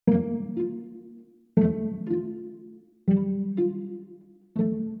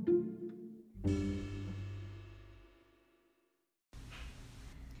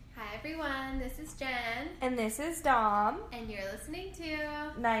And this is Dom. And you're listening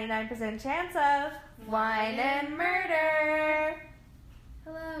to 99% chance of Wine and Murder.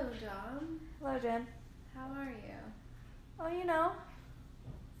 Hello, Dom. Hello, Jen. How are you? Oh, you know,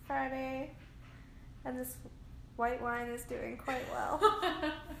 Friday. And this white wine is doing quite well.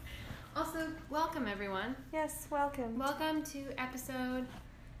 Also, welcome, everyone. Yes, welcome. Welcome to episode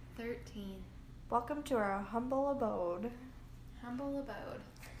 13. Welcome to our humble abode. Humble abode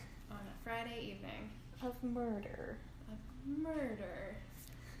on a Friday evening. Of murder. Of murder.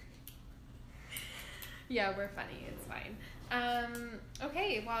 Yeah, we're funny. It's fine.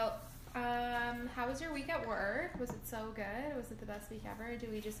 Okay, well, how was your week at work? Was it so good? Was it the best week ever? Do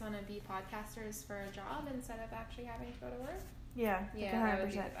we just want to be podcasters for a job instead of actually having to go to work? Yeah, Yeah, 100%. that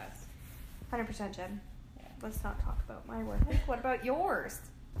would be the best. 100%, Jen. Yeah. Let's not talk about my work week. What about yours?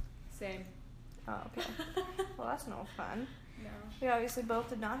 Same. Oh, okay. Well, that's no fun. No. We obviously both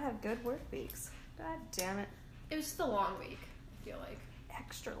did not have good work weeks. God damn it. It was just a long week, I feel like.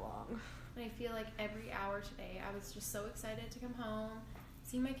 Extra long. And I feel like every hour today, I was just so excited to come home,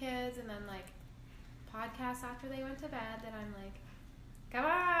 see my kids, and then, like, podcasts after they went to bed, that I'm like, come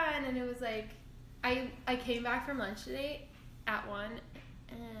on! And it was like, I came back from lunch today at 1,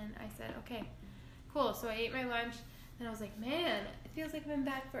 and I said, okay, cool. So I ate my lunch, and I was like, man, it feels like I've been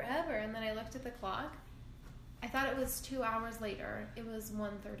back forever. And then I looked at the clock. I thought it was 2 hours later. It was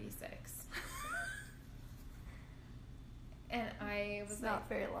 1:36. And I was not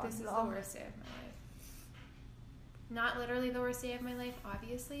very long this is at the all. worst day of my life. Not literally the worst day of my life,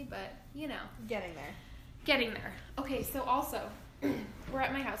 obviously, but, you know. Getting there. Getting there. Okay, so also, we're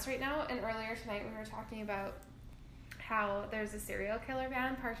at my house right now, and earlier tonight we were talking about how there's a serial killer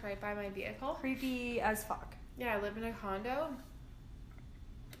van parked right by my vehicle. Creepy as fuck. Yeah, I live in a condo,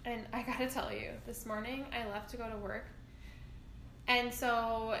 and I gotta tell you, this morning I left to go to work, and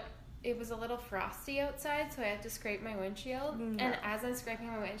so it was a little frosty outside, so I had to scrape my windshield. No. And as I'm scraping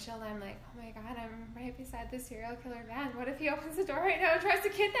my windshield, I'm like, oh my god, I'm right beside the serial killer van. What if he opens the door right now and tries to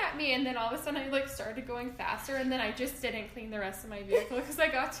kidnap me? And then all of a sudden I, like, started going faster, and then I just didn't clean the rest of my vehicle because I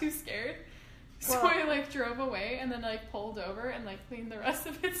got too scared. So Well, I, like, drove away and then, like, pulled over and, like, cleaned the rest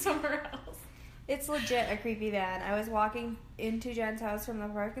of it somewhere else. it's legit a creepy van. I was walking into Jen's house from the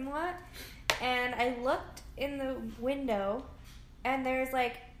parking lot, and I looked in the window, and there's,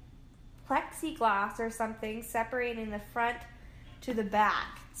 like, plexiglass or something separating the front to the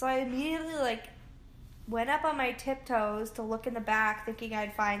back. So I immediately, like, went up on my tiptoes to look in the back, thinking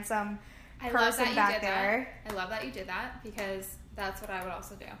I'd find some person back there. I love that you did that, because that's what I would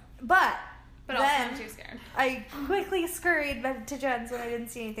also do. But also, then I'm too scared. I quickly scurried back to Jen's when I didn't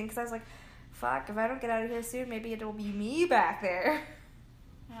see anything, because I was like, fuck, if I don't get out of here soon, maybe it'll be me back there.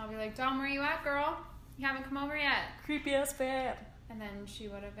 And I'll be like, Dom, where you at, girl? You haven't come over yet. Creepy ass van. And then she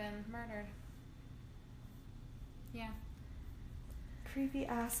would have been murdered. Yeah. Creepy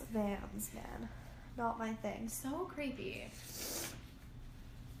ass vans, man. Not my thing. So creepy.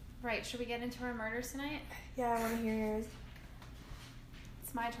 Right, should we get into our murders tonight? Yeah, I want to hear yours.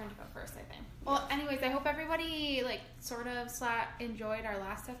 It's my turn to go first, I think. Well, anyways, I hope everybody, like, sort of enjoyed our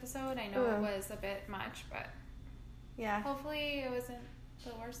last episode. I know it was a bit much, but Yeah. hopefully it wasn't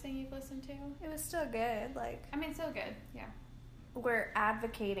the worst thing you've listened to. It was still good. Like, I mean, so good. Yeah. we're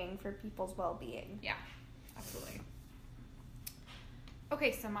advocating for people's well-being. Yeah, absolutely.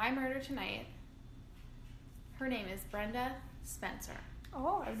 Okay, so my murder tonight, her name is Brenda Spencer.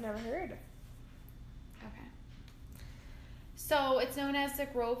 Oh, I've never heard. Okay. So it's known as the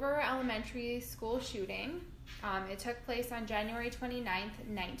Grover Elementary School shooting. It took place on January 29th,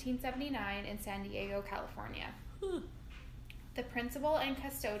 1979 in San Diego, California. The principal and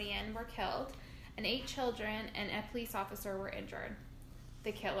custodian were killed, and 8 children and a police officer were injured.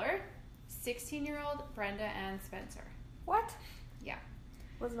 The killer, 16-year-old Brenda Ann Spencer. What? Yeah.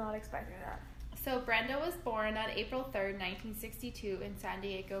 Was not expecting that. So Brenda was born on April 3rd, 1962 in San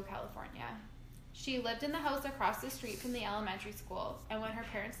Diego, California. She lived in the house across the street from the elementary school, and when her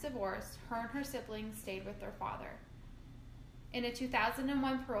parents divorced, her and her siblings stayed with their father. In a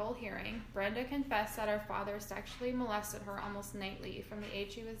 2001 parole hearing, Brenda confessed that her father sexually molested her almost nightly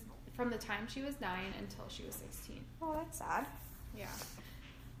from the time she was 9 until she was 16. Oh, that's sad. Yeah.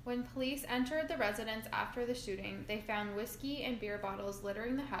 When police entered the residence after the shooting, they found whiskey and beer bottles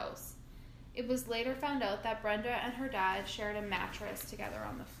littering the house. It was later found out that Brenda and her dad shared a mattress together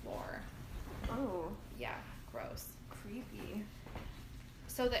on the floor. Oh. Yeah, gross. Creepy.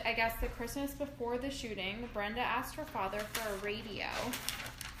 So I guess the Christmas before the shooting, Brenda asked her father for a radio,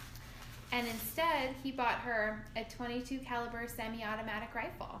 and instead he bought her a .22 caliber semi-automatic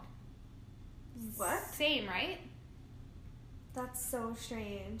rifle. What? Same, right? That's so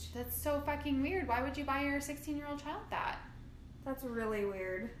strange. That's so fucking weird. Why would you buy your 16-year-old child that? That's really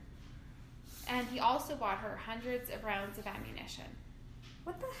weird. And he also bought her hundreds of rounds of ammunition.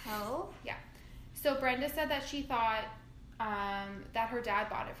 What the hell? Yeah. So Brenda said that she thought that her dad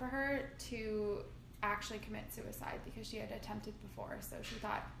bought it for her to actually commit suicide because she had attempted before. So she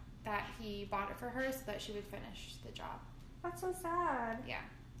thought that he bought it for her so that she would finish the job. That's so sad. Yeah.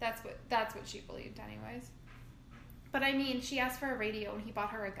 That's what she believed anyways. But I mean, she asked for a radio and he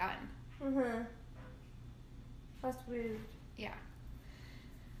bought her a gun. Mhm. That's weird. Yeah.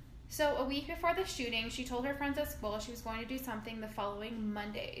 So a week before the shooting, she told her friends at school she was going to do something the following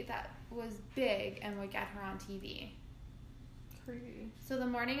Monday that was big and would get her on TV. Creepy. So the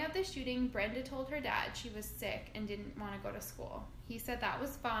morning of the shooting, Brenda told her dad she was sick and didn't want to go to school. He said that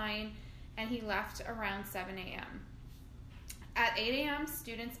was fine, and he left around 7 a.m. At 8 a.m.,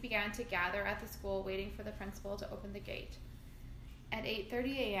 students began to gather at the school waiting for the principal to open the gate. At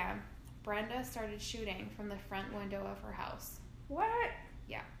 8:30 a.m., Brenda started shooting from the front window of her house. What?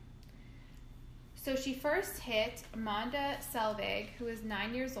 Yeah. So she first hit Monda Selvig, who was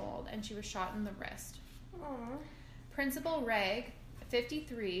 9 years old, and she was shot in the wrist. Aww. Principal Reg,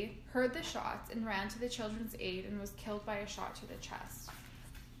 53, heard the shots and ran to the children's aid and was killed by a shot to the chest.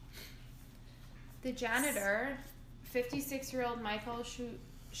 The janitor, 56-year-old Michael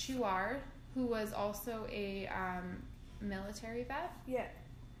Chouard, who was also a military vet, Yeah.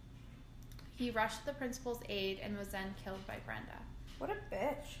 he rushed to the principal's aid and was then killed by Brenda. What a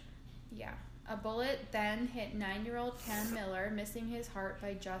bitch. Yeah. A bullet then hit 9-year-old Ken Miller, missing his heart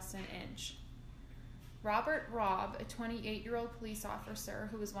by just an inch. Robert Robb, a 28-year-old police officer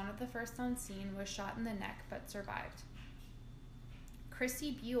who was one of the first on scene, was shot in the neck but survived.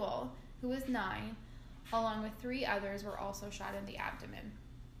 Christy Buell, who was 9, along with 3 others, were also shot in the abdomen.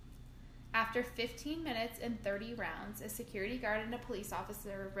 After 15 minutes and 30 rounds, a security guard and a police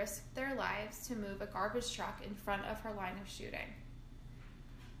officer risked their lives to move a garbage truck in front of her line of shooting.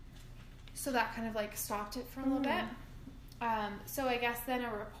 So that kind of like stopped it for a little bit. So I guess then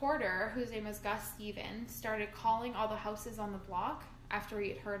a reporter, whose name was Gus Stevens, started calling all the houses on the block after he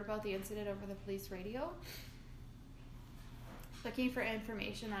had heard about the incident over the police radio, looking for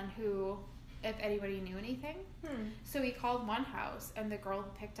information on who, if anybody knew anything. So he called one house, and the girl who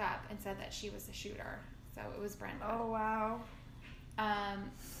picked up and said that she was the shooter. So it was Brenda. Oh, wow.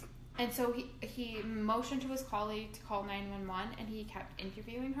 And so he motioned to his colleague to call 911, and he kept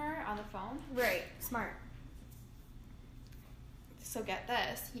interviewing her on the phone. Right. Smart. So get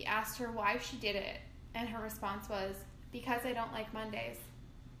this. He asked her why she did it, and her response was, because I don't like Mondays.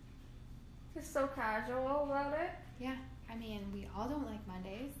 Just so casual about it. Yeah. I mean, we all don't like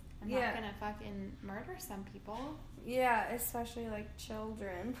Mondays. I'm Yeah. not gonna fucking murder some people. Yeah, especially like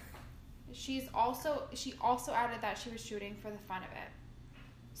children. She also added that she was shooting for the fun of it.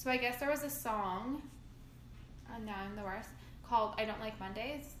 So I guess there was a song, Now I'm the Worst, called I Don't Like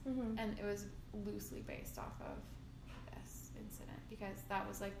Mondays, Mm-hmm. and it was loosely based off of this incident because that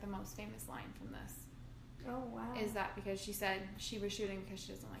was like the most famous line from this. Oh, wow. Is that because she said she was shooting because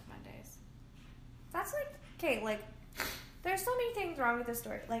she doesn't like Mondays. That's like, okay, like, there's so many things wrong with this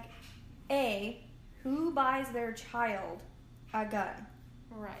story. Like, A, who buys their child a gun?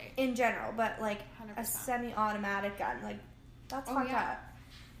 Right. In general, but like 100%. a semi-automatic gun. Like, that's Oh, fucked yeah. up.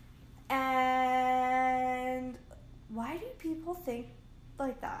 And why do people think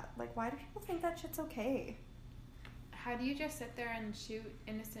like that? Like, why do people think that shit's okay? How do you just sit there and shoot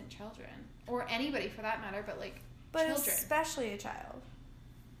innocent children? Or anybody for that matter, but like But children. especially a child.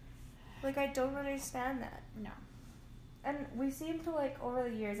 Like, I don't understand that. No. And we seem to, like, over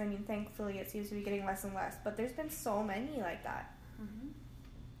the years, I mean, thankfully it seems to be getting less and less, but there's been so many like that. Mm-hmm.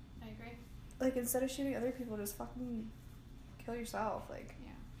 I agree. Like, instead of shooting other people, just fucking kill yourself. Like,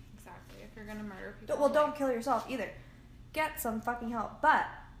 Yeah, exactly. If you're gonna murder people, well, don't kill yourself either. Get some fucking help. But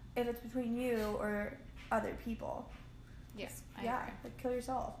if it's between you or other people, Yes, I yeah, agree. like, kill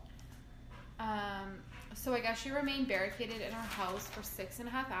yourself. So I guess she remained barricaded in her house for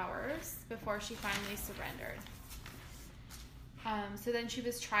 6.5 hours before she finally surrendered. So then she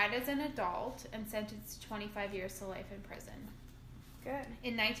was tried as an adult and sentenced to 25 years to life in prison. Good.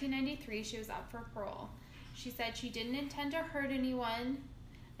 In 1993, she was up for parole. She said she didn't intend to hurt anyone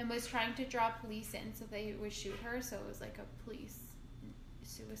and was trying to draw police in so they would shoot her, so it was like a police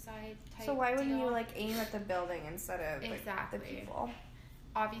suicide type So why wouldn't deal. you, like, aim at the building instead of, like, Exactly. the people?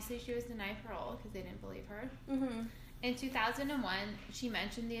 Obviously, she was denied parole because they didn't believe her. Mm-hmm. In 2001, she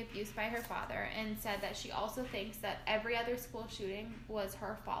mentioned the abuse by her father and said that she also thinks that every other school shooting was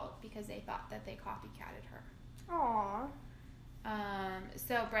her fault because they thought that they copycatted her. Aww.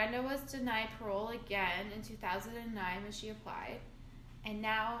 So Brenda was denied parole again in 2009 when she applied. And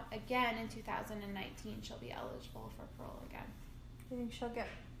now, again in 2019, she'll be eligible for parole again. You think she'll get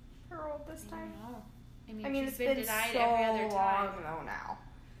parole this time? I don't know. I mean, she's it's been denied so every other time. long though now.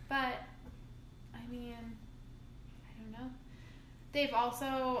 But, I mean, I don't know.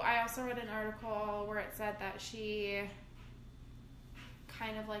 I also read an article where it said that she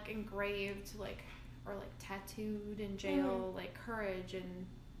kind of like engraved or tattooed in jail like courage and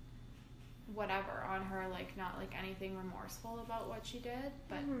whatever on her, like not like anything remorseful about what she did,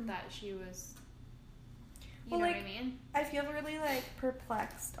 but that she was, you know what I mean? I feel really like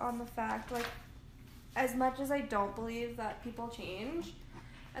perplexed on the fact, like, as much as I don't believe that people change,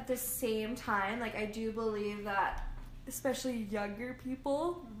 at the same time, like, I do believe that especially younger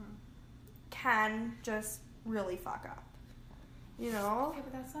people can just really fuck up. You know? Yeah,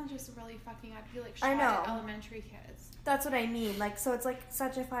 but that sounds just really fucking up. You like I shot know. at elementary kids. That's what I mean. Like, so it's like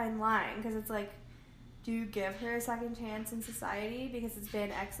such a fine line, because it's like, do you give her a second chance in society because it's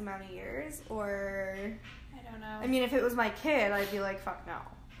been X amount of years, or I don't know. I mean, if it was my kid, I'd be like, fuck no,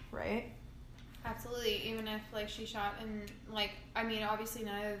 right? Absolutely. Even if like she shot and like, I mean, obviously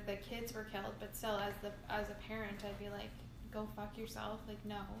none of the kids were killed, but still, as a parent, I'd be like, go fuck yourself. Like,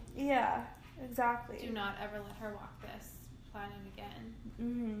 no. Yeah, exactly. Do not ever let her walk this planet again.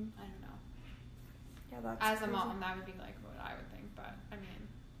 I don't know. Yeah, that's as crazy. a mom, that would be like what I would think, but I mean,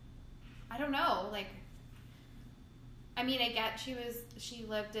 I don't know. Like, I mean, I get she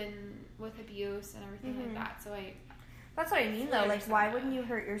lived with abuse and everything like that, so That's what I mean, though. Like, why wouldn't you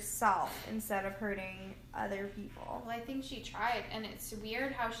hurt yourself instead of hurting other people? Well, I think she tried, and it's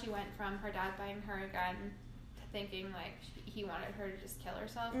weird how she went from her dad buying her a gun to thinking, like, he wanted her to just kill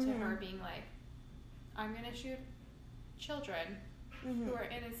herself, to her being like, I'm going to shoot children who are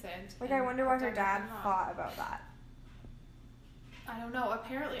innocent. Like, I wonder what her dad thought about that. I don't know.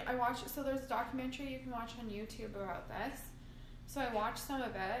 Apparently, I watched, so there's a documentary you can watch on YouTube about this. So I watched some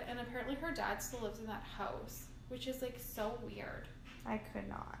of it, and apparently her dad still lives in that house, which is, like, so weird. I could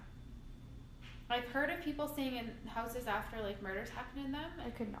not. I've heard of people staying in houses after, like, murders happen in them. I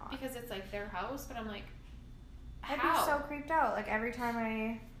could not. Because it's, like, their house, but I'm like, how? I'd be so creeped out. Like, every time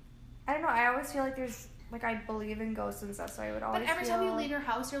I don't know, I always feel like there's, like, I believe in ghosts and stuff, so I would always But every time you leave your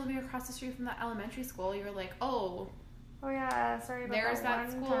house, you're living across the street from the elementary school, you're like, oh yeah, sorry about there's that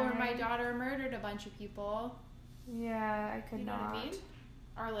one school time where my daughter murdered a bunch of people. Yeah, I could not. You know what I mean?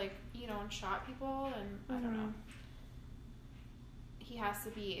 Or, like, you know, and shot people, and I don't know. He has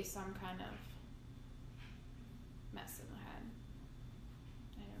to be some kind of mess in the head.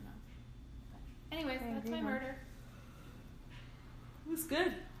 I don't know. But anyways, that's my murder. It was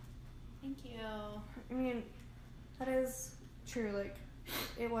good. Thank you. I mean, that is true. Like,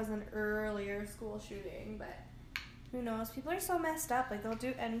 it was an earlier school shooting, but who knows? People are so messed up. Like, they'll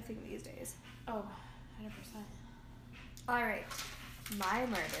do anything these days. Oh, 100%. All right. My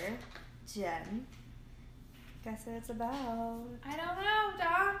murder, Jen. Guess what it's about? I don't know,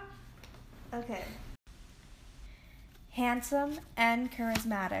 Dom. Okay. Handsome and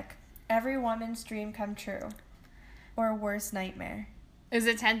charismatic. Every woman's dream come true. Or worst nightmare. Is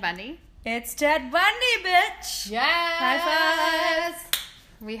it Ted Bundy? It's Ted Bundy, bitch! Yes! High fives!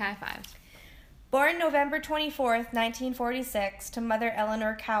 We high-fived. Born November 24th, 1946, to Mother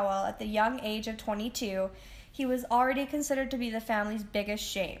Eleanor Cowell at the young age of 22, he was already considered to be the family's biggest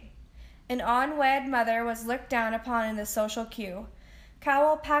shame. An unwed mother was looked down upon in the social queue.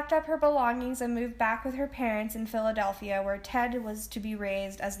 Cowell packed up her belongings and moved back with her parents in Philadelphia, where Ted was to be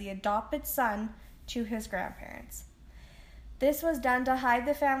raised as the adopted son to his grandparents. This was done to hide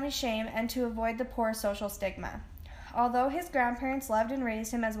the family shame and to avoid the poor social stigma. Although his grandparents loved and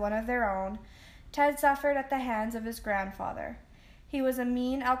raised him as one of their own, Ted suffered at the hands of his grandfather. He was a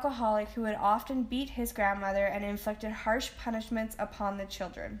mean alcoholic who would often beat his grandmother and inflicted harsh punishments upon the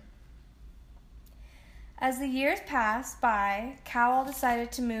children. As the years passed by, Cowell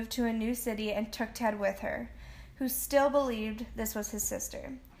decided to move to a new city and took Ted with her, who still believed this was his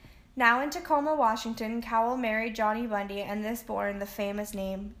sister. Now in Tacoma, Washington, Cowell married Johnny Bundy, and this bore the famous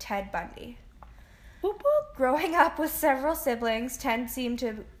name Ted Bundy. Whoop whoop. Growing up with several siblings, Ted seemed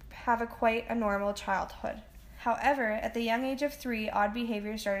to have quite a normal childhood. However, at the young age of 3, odd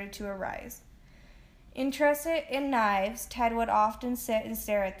behavior started to arise. Interested in knives, Ted would often sit and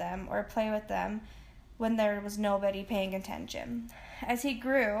stare at them or play with them when there was nobody paying attention. As he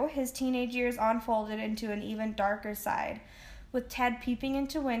grew, his teenage years unfolded into an even darker side, with Ted peeping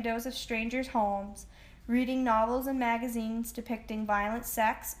into windows of strangers' homes, reading novels and magazines depicting violent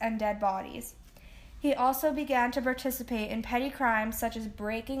sex and dead bodies. He also began to participate in petty crimes such as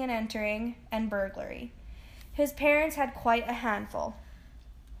breaking and entering and burglary. His parents had quite a handful.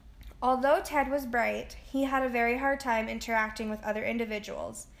 Although Ted was bright, he had a very hard time interacting with other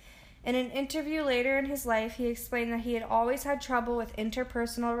individuals. In an interview later in his life, he explained that he had always had trouble with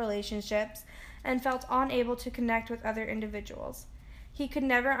interpersonal relationships and felt unable to connect with other individuals. He could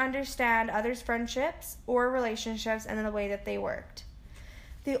never understand others' friendships or relationships and the way that they worked.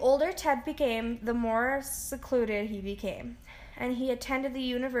 The older Ted became, the more secluded he became, and he attended the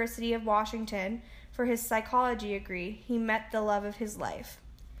University of Washington for his psychology degree. He met the love of his life.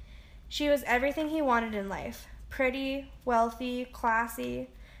 She was everything he wanted in life, pretty, wealthy, classy,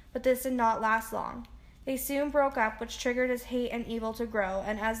 but this did not last long. They soon broke up, which triggered his hate and evil to grow,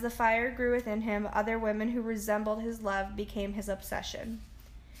 and as the fire grew within him, other women who resembled his love became his obsession.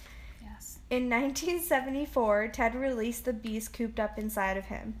 Yes. In 1974, Ted released the beast cooped up inside of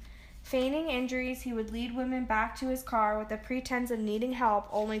him. Feigning injuries, he would lead women back to his car with the pretense of needing help,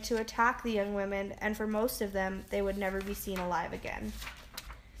 only to attack the young women, and for most of them, they would never be seen alive again.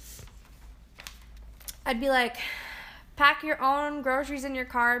 I'd be like, pack your own groceries in your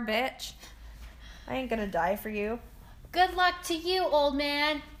car, bitch. I ain't gonna die for you. Good luck to you, old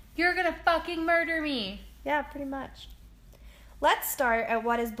man. You're gonna fucking murder me. Yeah, pretty much. Let's start at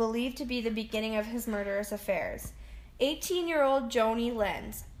what is believed to be the beginning of his murderous affairs. 18-year-old Joni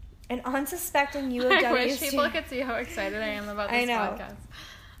Lenz, an unsuspecting U of W I wish student. people could see how excited I am about this podcast.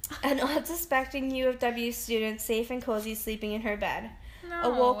 An unsuspecting U of W student, safe and cozy, sleeping in her bed.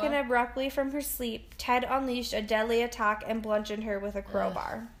 No. Awoken abruptly from her sleep, Ted unleashed a deadly attack and bludgeoned her with a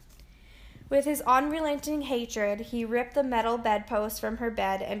crowbar. With his unrelenting hatred, he ripped the metal bedpost from her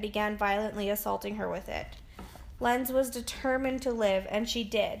bed and began violently assaulting her with it. Lenz was determined to live, and she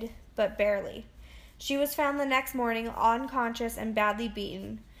did, but barely. She was found the next morning unconscious and badly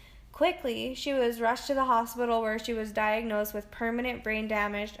beaten. Quickly, she was rushed to the hospital where she was diagnosed with permanent brain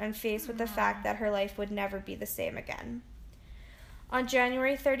damage and faced with the fact that her life would never be the same again. On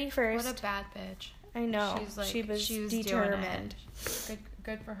January 31st... What a bad bitch. I know. She was determined.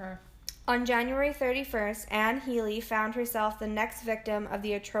 Good for her. On January 31st, Anne Healy found herself the next victim of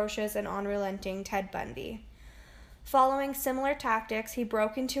the atrocious and unrelenting Ted Bundy. Following similar tactics, he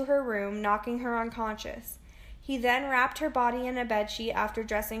broke into her room, knocking her unconscious. He then wrapped her body in a bedsheet after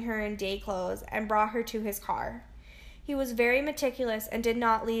dressing her in day clothes and brought her to his car. He was very meticulous and did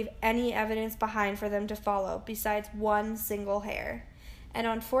not leave any evidence behind for them to follow, besides one single hair. And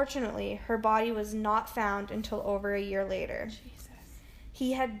unfortunately, her body was not found until over a year later. Jesus.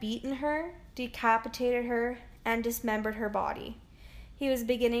 He had beaten her, decapitated her, and dismembered her body. He was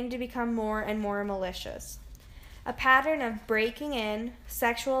beginning to become more and more malicious. A pattern of breaking in,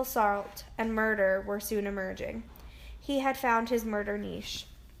 sexual assault, and murder were soon emerging. He had found his murder niche.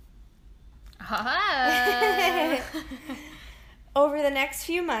 Over the next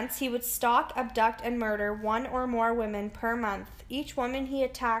few months, he would stalk, abduct, and murder one or more women per month. Each woman he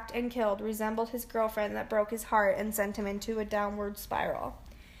attacked and killed resembled his girlfriend that broke his heart and sent him into a downward spiral.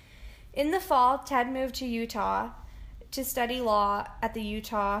 In the fall, Ted moved to Utah to study law at the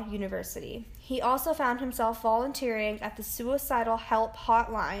Utah University. He also found himself volunteering at the Suicidal Help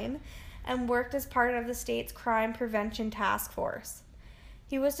Hotline and worked as part of the state's crime prevention task force.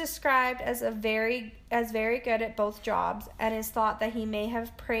 He was described as very good at both jobs, and is thought that he may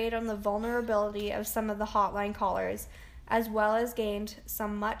have preyed on the vulnerability of some of the hotline callers, as well as gained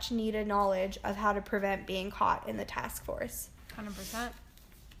some much-needed knowledge of how to prevent being caught in the task force. 100%.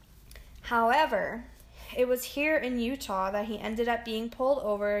 However, it was here in Utah that he ended up being pulled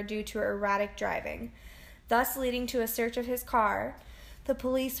over due to erratic driving, thus leading to a search of his car. The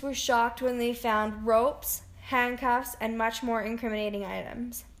police were shocked when they found ropes, handcuffs, and much more incriminating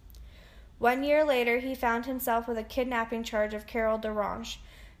items. 1 year later, he found himself with a kidnapping charge of Carol DeRange,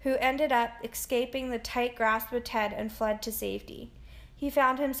 who ended up escaping the tight grasp of Ted and fled to safety. He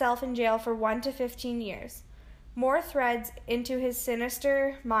found himself in jail for 1 to 15 years. More threads into his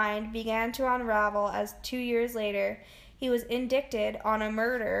sinister mind began to unravel as 2 years later, he was indicted on a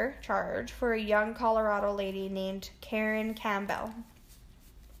murder charge for a young Colorado lady named Karen Campbell.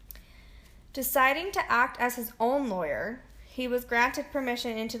 Deciding to act as his own lawyer, he was granted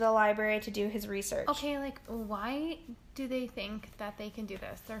permission into the library to do his research. Okay, why do they think that they can do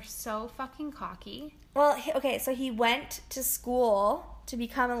this? They're so fucking cocky. Well, so he went to school to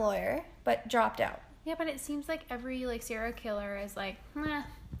become a lawyer, but dropped out. Yeah, but it seems like every, serial killer is like,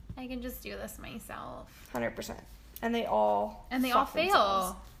 I can just do this myself. 100%. And they all fail.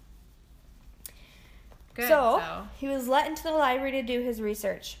 Themselves. Good, so, he was let into the library to do his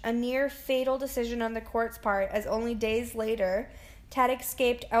research. A near fatal decision on the court's part, as only days later, Ted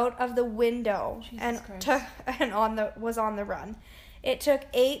escaped out of the window was on the run. It took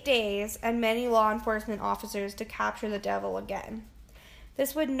 8 days and many law enforcement officers to capture the devil again.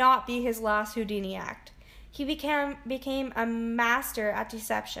 This would not be his last Houdini act. He became a master at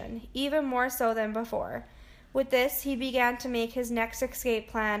deception, even more so than before. With this, he began to make his next escape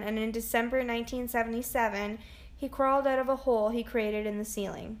plan, and in December 1977, he crawled out of a hole he created in the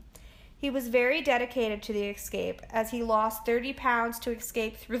ceiling. He was very dedicated to the escape, as he lost 30 pounds to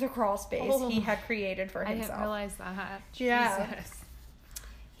escape through the crawl space he had created for himself. I didn't realize that. Yeah. Jesus.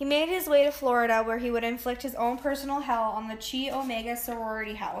 He made his way to Florida, where he would inflict his own personal hell on the Chi Omega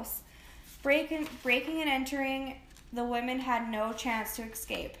sorority house. Breaking and entering, the women had no chance to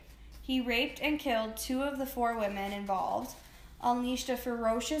escape. He raped and killed 2 of the 4 women involved, unleashed a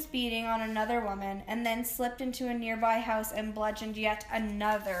ferocious beating on another woman, and then slipped into a nearby house and bludgeoned yet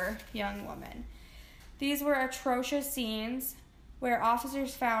another young woman. These were atrocious scenes where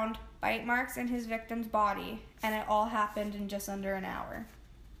officers found bite marks in his victim's body, and it all happened in just under an hour.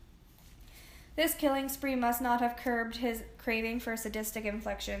 This killing spree must not have curbed his craving for sadistic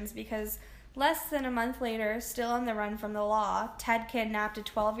inflictions, because less than a month later, still on the run from the law, Ted kidnapped a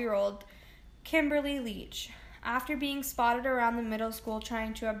 12-year-old Kimberly Leach. After being spotted around the middle school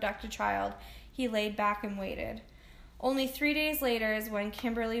trying to abduct a child, he laid back and waited. Only 3 days later is when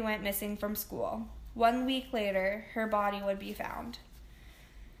Kimberly went missing from school. 1 week later, her body would be found.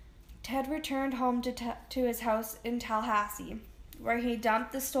 Ted returned home to his house in Tallahassee, where he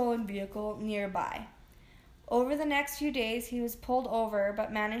dumped the stolen vehicle nearby. Over the next few days, he was pulled over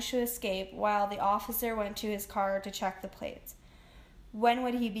but managed to escape while the officer went to his car to check the plates. When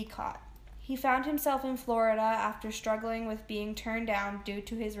would he be caught? He found himself in Florida after struggling with being turned down due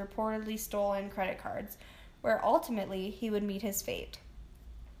to his reportedly stolen credit cards, where ultimately he would meet his fate.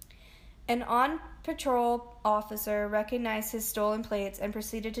 An on-patrol officer recognized his stolen plates and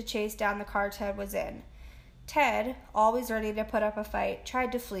proceeded to chase down the car Ted was in. Ted, always ready to put up a fight,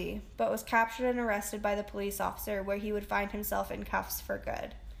 tried to flee, but was captured and arrested by the police officer, where he would find himself in cuffs for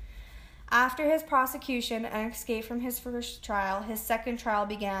good. After his prosecution and escape from his first trial, his second trial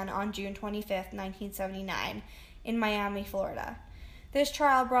began on June 25, 1979, in Miami, Florida. This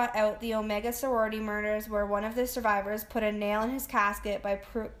trial brought out the Omega sorority murders, where one of the survivors put a nail in his casket by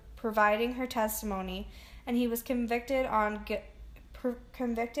providing her testimony, and he was convicted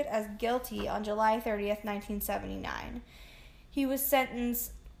as guilty on July 30th, 1979. He was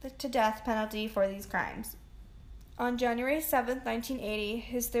sentenced to death penalty for these crimes. On January 7th, 1980,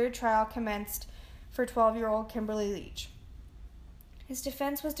 his third trial commenced for 12-year-old Kimberly Leach. His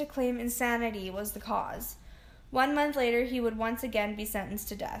defense was to claim insanity was the cause. 1 month later, he would once again be sentenced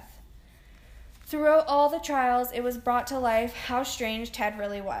to death. Throughout all the trials, it was brought to life how strange Ted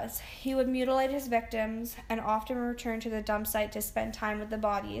really was. He would mutilate his victims and often return to the dump site to spend time with the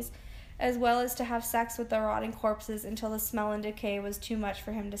bodies, as well as to have sex with the rotting corpses until the smell and decay was too much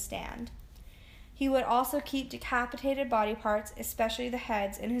for him to stand. He would also keep decapitated body parts, especially the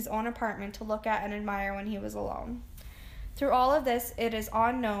heads, in his own apartment to look at and admire when he was alone. Through all of this, it is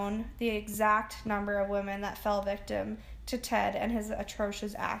unknown the exact number of women that fell victim to Ted and his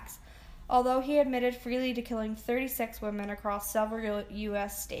atrocious acts. Although he admitted freely to killing 36 women across several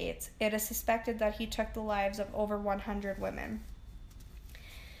U.S. states, it is suspected that he took the lives of over 100 women.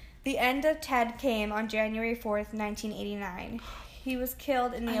 The end of Ted came on January 4th, 1989. He was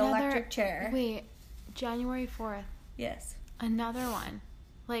killed in the electric chair. Wait, January 4th. Yes. Another one.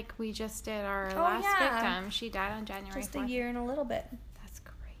 Like we just did our last victim. She died on January 4th. Just a year and a little bit. That's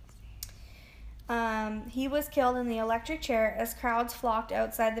crazy. He was killed in the electric chair as crowds flocked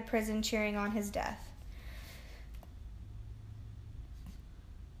outside the prison cheering on his death.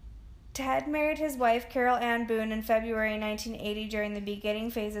 Ted married his wife, Carol Ann Boone, in February 1980 during the beginning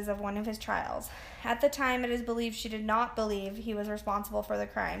phases of one of his trials. At the time, it is believed she did not believe he was responsible for the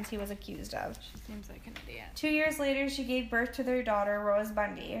crimes he was accused of. She seems like an idiot. 2 years later, she gave birth to their daughter, Rose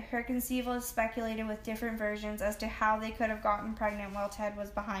Bundy. Her conceival is speculated with different versions as to how they could have gotten pregnant while Ted was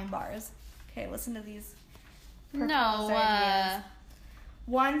behind bars. Okay, listen to these proposed ideas.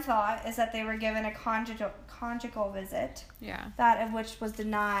 One thought is that they were given a conjugal visit, that of which was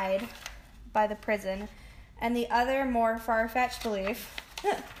denied by the prison, and the other, more far-fetched belief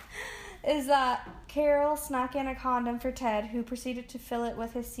is that Carol snuck in a condom for Ted, who proceeded to fill it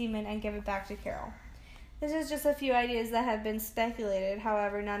with his semen and give it back to Carol. This is just a few ideas that have been speculated,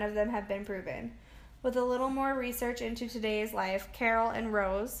 however, none of them have been proven. With a little more research into today's life, Carol and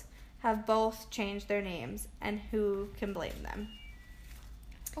Rose have both changed their names, and who can blame them?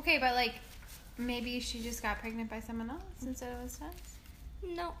 Okay, but like, maybe she just got pregnant by someone else instead of his Ted's?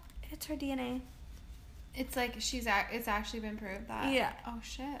 No, it's her DNA. It's like it's actually been proved that. Yeah. Oh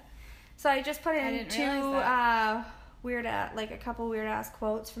shit. So I just put in two a couple weird ass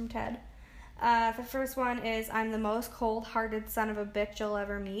quotes from Ted. The first one is, "I'm the most cold-hearted son of a bitch you'll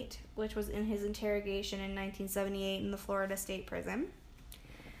ever meet," which was in his interrogation in 1978 in the Florida State Prison.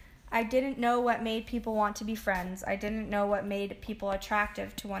 "I didn't know what made people want to be friends. I didn't know what made people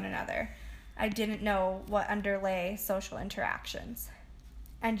attractive to one another. I didn't know what underlay social interactions."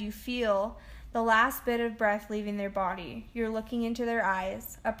 And you feel the last bit of breath leaving their body. You're looking into their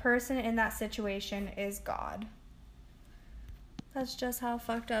eyes. A person in that situation is God. That's just how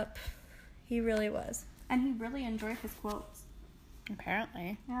fucked up he really was. And he really enjoyed his quotes.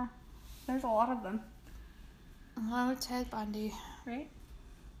 Apparently. Yeah. There's a lot of them. Oh, Ted Bundy. Right?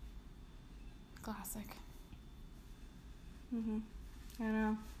 Classic. I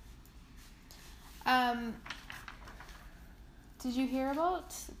know. Did you hear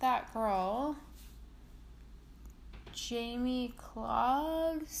about that girl, Jamie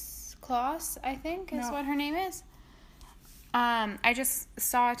Kloss, I think is what her name is? I just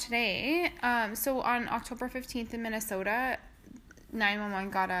saw today. So on October 15th in Minnesota,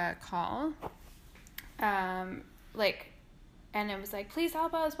 911 got a call. And it was like, "Please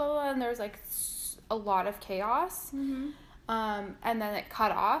help us," blah, blah, blah. And there was like a lot of chaos. And then it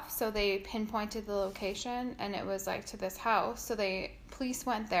cut off. So they pinpointed the location, and it was like to this house. So police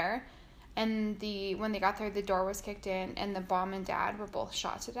went there, and when they got there, the door was kicked in, and the mom and dad were both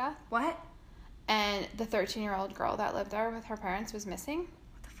shot to death. What? And the 13-year-old girl that lived there with her parents was missing.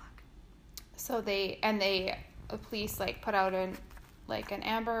 What the fuck? So the police put out an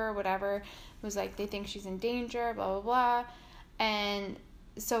Amber or whatever. It was like they think she's in danger, blah blah blah. And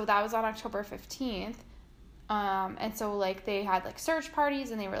so that was on October 15th. And so they had search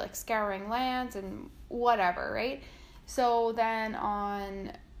parties, and they were scouring lands and whatever, right? So then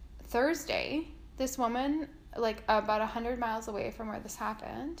on Thursday, this woman, about 100 miles away from where this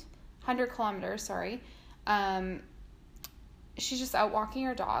happened, 100 kilometers, sorry, she's just out walking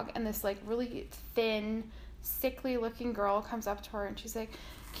her dog, and this really thin, sickly looking girl comes up to her, and she's like,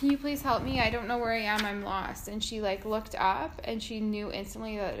 "Can you please help me? I don't know where I am. I'm lost." And she looked up, and she knew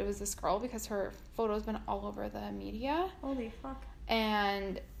instantly that it was this girl because her photo's been all over the media. Holy fuck.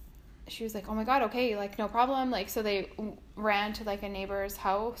 And she was like, "Oh my God, okay, no problem." So they ran to a neighbor's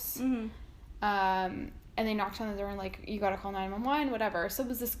house. And they knocked on the door and "You gotta call 911, whatever." So it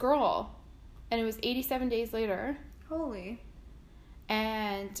was this girl, and it was 87 days later. Holy.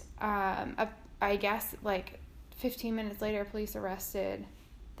 And I guess 15 minutes later, police arrested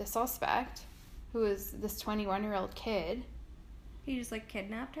the suspect, who was this 21-year-old kid. He just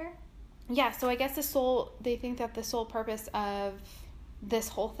kidnapped her? Yeah, so I guess they think that the sole purpose of this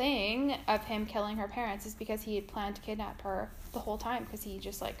whole thing of him killing her parents is because he had planned to kidnap her the whole time, because he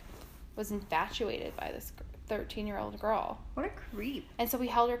just was infatuated by this 13-year-old girl. What a creep. And so he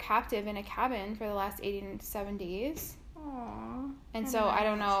held her captive in a cabin for the last 87 days. Aww. And so I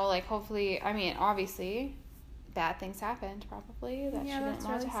don't know, hopefully, I mean, obviously bad things happened probably that she didn't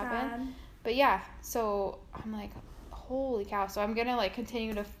want to happen. Sad. But yeah, so I'm holy cow. So I'm gonna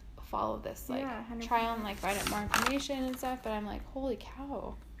continue to follow this, try and find out more information and stuff, but I'm holy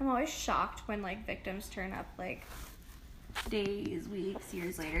cow. I'm always shocked when victims turn up days, weeks,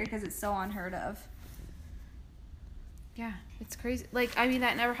 years later, because it's so unheard of. Yeah, it's crazy. I mean,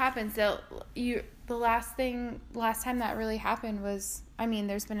 that never happens. The last time that really happened was, I mean,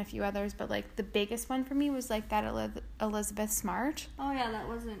 there's been a few others, but the biggest one for me was that Elizabeth Smart. Oh yeah, that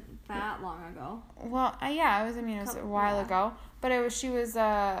wasn't that long ago. Well, it was a while ago, but she was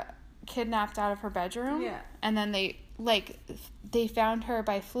kidnapped out of her bedroom. Yeah. And then they found her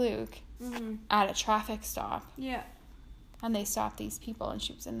by fluke at a traffic stop. Yeah. And they stopped these people, and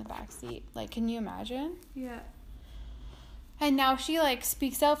she was in the back seat. Can you imagine? Yeah. And now she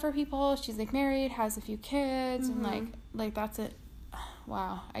speaks out for people. She's married, has a few kids, and that's it.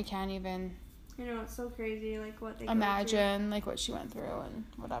 Wow, I can't even. It's so crazy. What they imagine what she went through and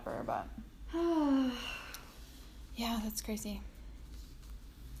whatever. But yeah, that's crazy.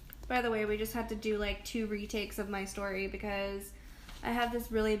 By the way, we just had to do 2 retakes of my story because I have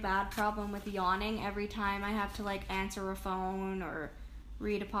this really bad problem with yawning every time I have to answer a phone or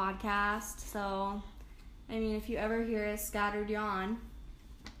read a podcast. So, I mean, if you ever hear a scattered yawn,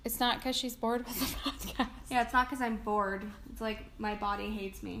 it's not because she's bored with the podcast. Yeah, it's not because I'm bored. It's my body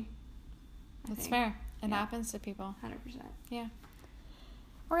hates me. That's fair. It happens to people. 100%. Yeah.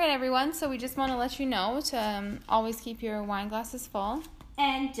 All right, everyone. So we just want to let you know to always keep your wine glasses full.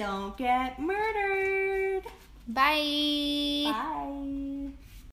 And don't get murdered. Bye. Bye.